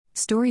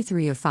Story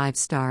 3 of 5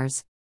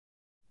 stars.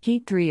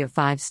 Heat 3 of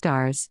 5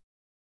 stars.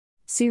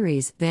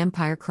 Series,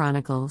 Vampire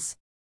Chronicles.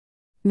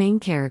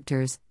 Main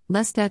characters,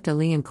 Lestat de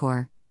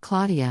Liancourt,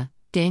 Claudia,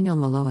 Daniel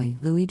Malloy,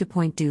 Louis de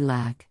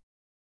Pointe-du-Lac.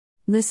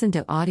 Listen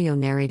to audio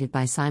narrated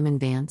by Simon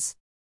Vance.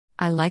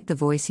 I liked the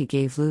voice he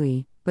gave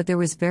Louis, but there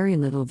was very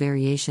little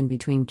variation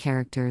between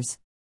characters.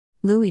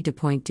 Louis de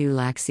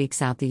Pointe-du-Lac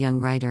seeks out the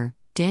young writer,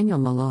 Daniel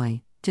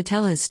Malloy, to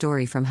tell his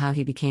story from how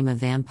he became a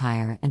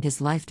vampire and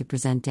his life to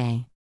present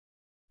day.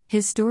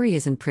 His story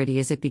isn't pretty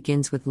as it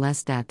begins with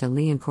Lestat de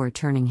Liancourt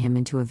turning him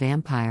into a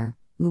vampire,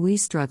 Louis'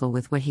 struggle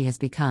with what he has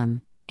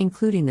become,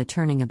 including the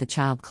turning of the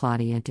child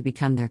Claudia to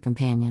become their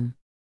companion.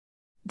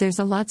 There's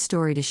a lot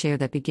story to share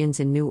that begins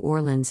in New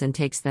Orleans and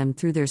takes them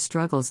through their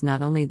struggles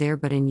not only there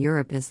but in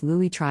Europe as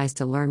Louis tries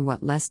to learn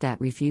what Lestat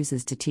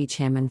refuses to teach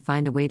him and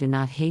find a way to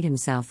not hate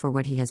himself for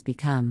what he has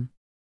become.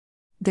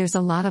 There's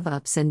a lot of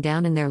ups and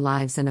downs in their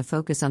lives and a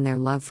focus on their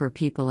love for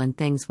people and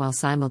things while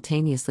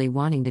simultaneously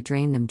wanting to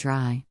drain them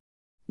dry.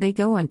 They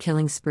go on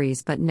killing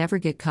sprees but never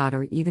get caught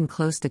or even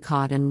close to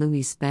caught, and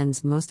Louis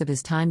spends most of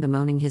his time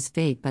bemoaning his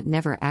fate but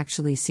never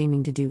actually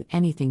seeming to do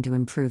anything to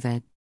improve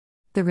it.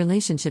 The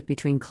relationship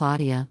between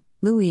Claudia,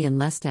 Louis and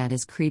Lestat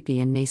is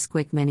creepy and may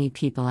squick many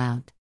people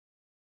out.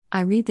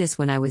 I read this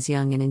when I was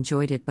young and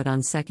enjoyed it, but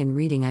on second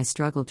reading I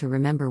struggled to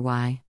remember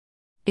why.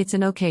 It's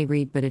an okay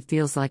read, but it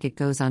feels like it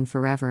goes on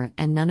forever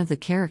and none of the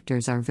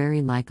characters are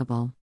very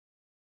likable.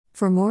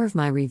 For more of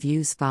my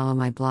reviews, follow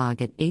my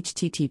blog at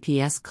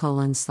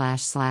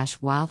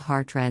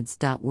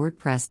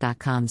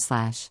https://wildheartreds.wordpress.com/.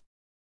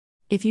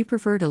 If you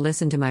prefer to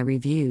listen to my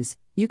reviews,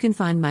 you can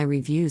find my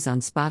reviews on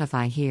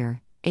Spotify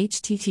here,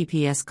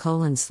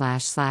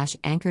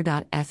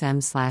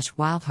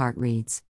 https://anchor.fm/wildheartreads.